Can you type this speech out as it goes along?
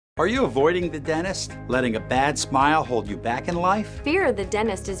Are you avoiding the dentist? Letting a bad smile hold you back in life? Fear of the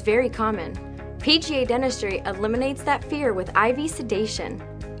dentist is very common. PGA Dentistry eliminates that fear with IV sedation.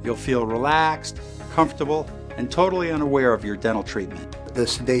 You'll feel relaxed, comfortable, and totally unaware of your dental treatment. The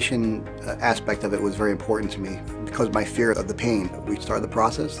sedation aspect of it was very important to me because of my fear of the pain. We started the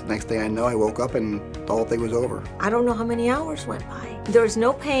process. The next thing I know, I woke up and the whole thing was over. I don't know how many hours went by. There was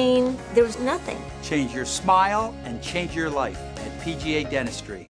no pain. There was nothing. Change your smile and change your life at PGA Dentistry.